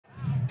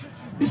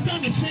It's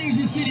time to change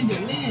this city with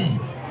love.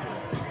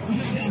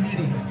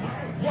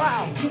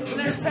 Wow,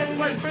 there's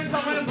Paperboy Prince,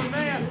 I'm running for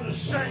mayor.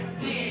 Shirt,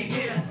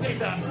 yeah, say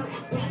that.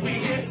 We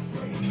hit.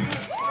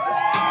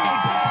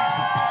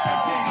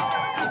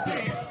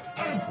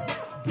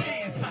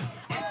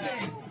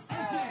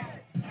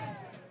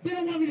 They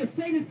don't want me to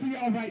say this to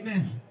y'all right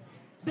now.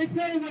 They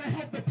say they want to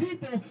help the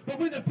people, but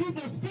when the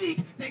people speak,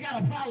 they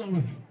got a problem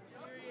with it.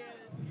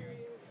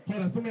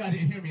 Hold on, somebody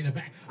didn't hear me in the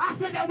back. I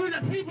said that when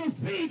the people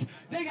speak,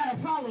 they got a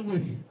problem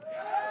with it.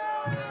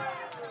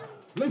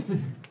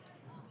 Listen,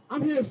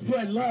 I'm here to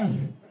spread love.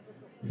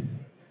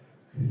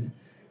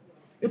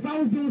 If I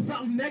was doing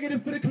something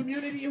negative for the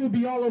community, it would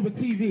be all over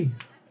TV.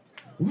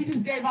 We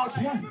just gave out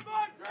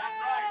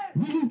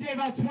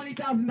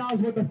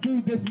 $20,000 worth of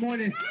food this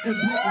morning in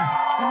Brooklyn. Am I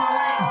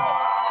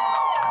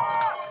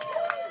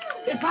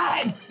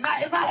right?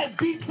 If I had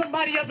beat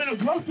somebody up in a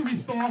grocery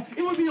store,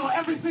 it would be on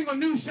every single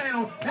news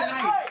channel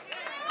tonight.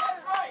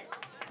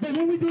 But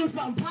when we're doing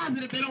something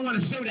positive, they don't want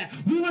to show that.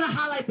 We want to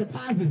highlight the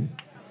positive.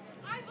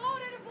 I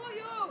voted for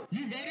you.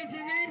 You voted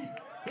for me?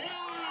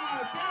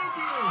 Yeah, thank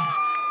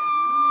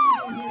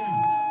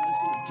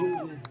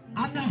you.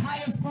 I'm the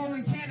highest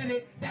polling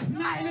candidate that's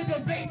not in a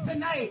debate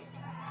tonight.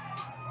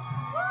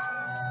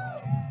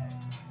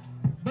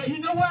 But you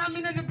know where I'm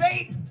in a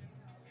debate?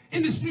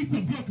 In the streets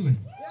of Brooklyn.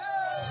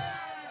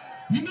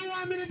 You know where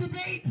I'm in a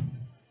debate?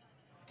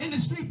 In the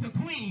streets of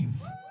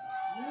Queens.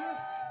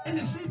 In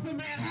the streets of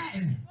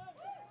Manhattan.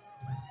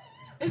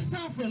 It's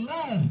time for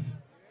love.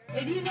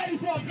 If you ready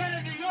for a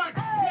better New York,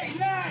 say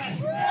yeah.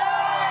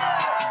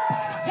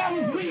 That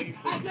was weak.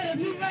 I said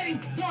if you ready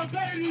for a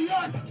better New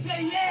York,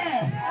 say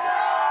yeah.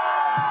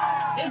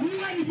 If you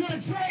ready for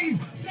a change,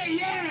 say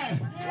yeah.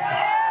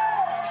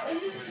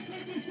 If you want to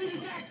take this city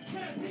back to the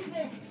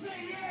people, say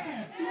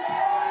yeah.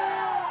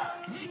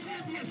 We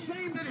can't be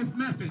ashamed of this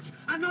message.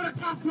 I know the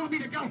cops want me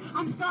to go.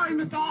 I'm sorry,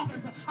 Mr.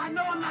 Officer. I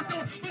know I'm not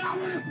doing, but I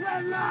want to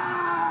spread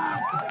love.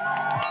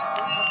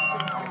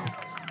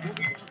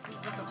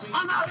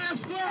 I'm out here to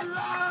spread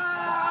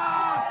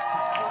love.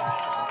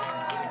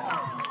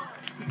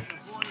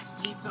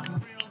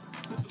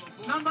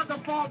 Now I'm about to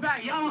fall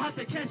back. Y'all don't have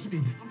to catch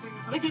me.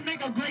 We can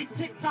make a great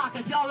TikTok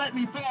if y'all let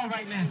me fall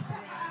right now.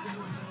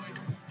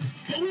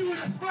 So we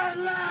want to spread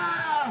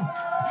love.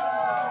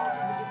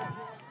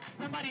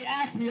 Somebody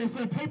asked me, they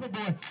said,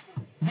 Paperboy,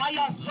 why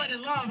y'all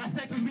spreading love? I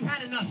said, because we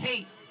had enough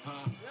hate.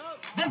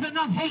 There's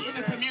enough hate in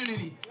the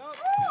community.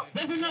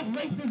 There's enough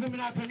racism in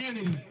our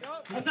community.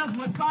 Enough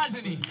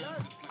misogyny.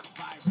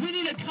 We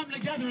need to come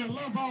together and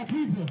love all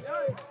people.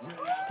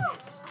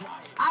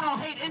 I don't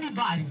hate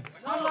anybody.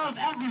 I love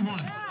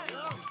everyone.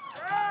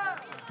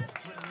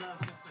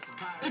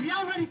 If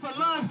y'all ready for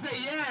love, say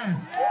yeah.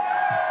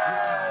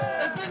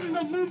 If this is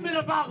a movement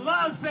about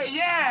love, say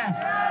yeah.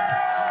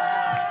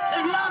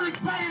 If y'all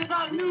excited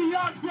about New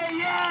York, say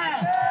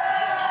yeah.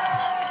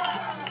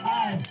 All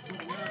right.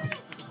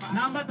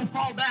 Now I'm about to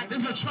fall back. This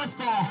is a trust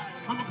fall.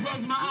 I'm going to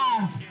close my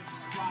eyes.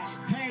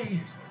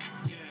 Hey.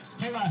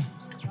 Hold on.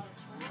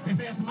 They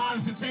say a smile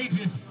is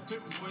contagious.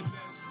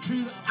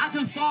 True, I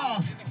can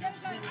fall.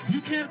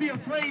 You can't be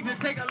afraid to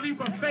take a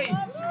leap of faith.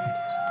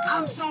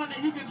 I'm showing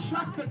that you can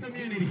trust the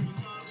community.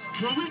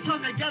 When we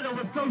come together,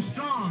 we're so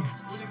strong.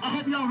 I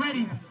hope y'all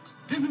ready.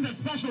 This is a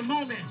special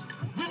moment.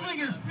 We're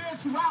bringing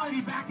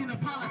spirituality back into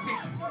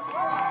politics.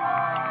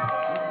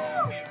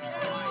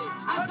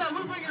 I said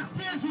we're bringing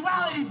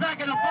spirituality back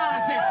into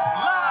politics.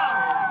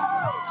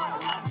 Love.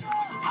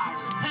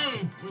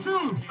 Hey,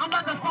 two, I'm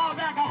about to fall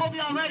back. I hope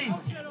y'all ready.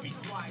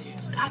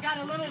 I got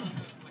a little,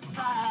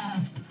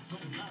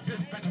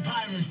 just like a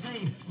virus.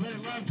 Hey, let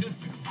it love just,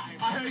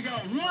 here we go.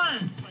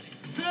 1,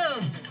 2,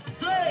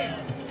 3.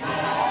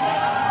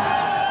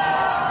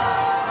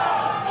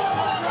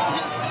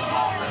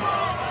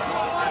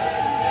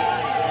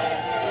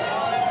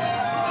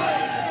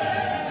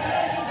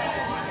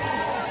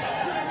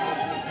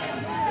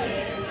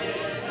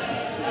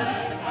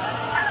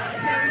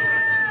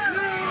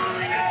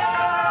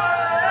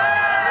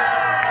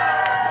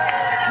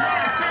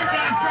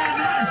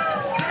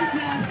 Thank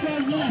y'all so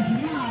much.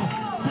 Wow.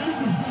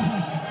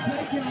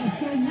 Thank y'all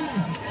so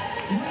much.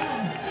 Wow.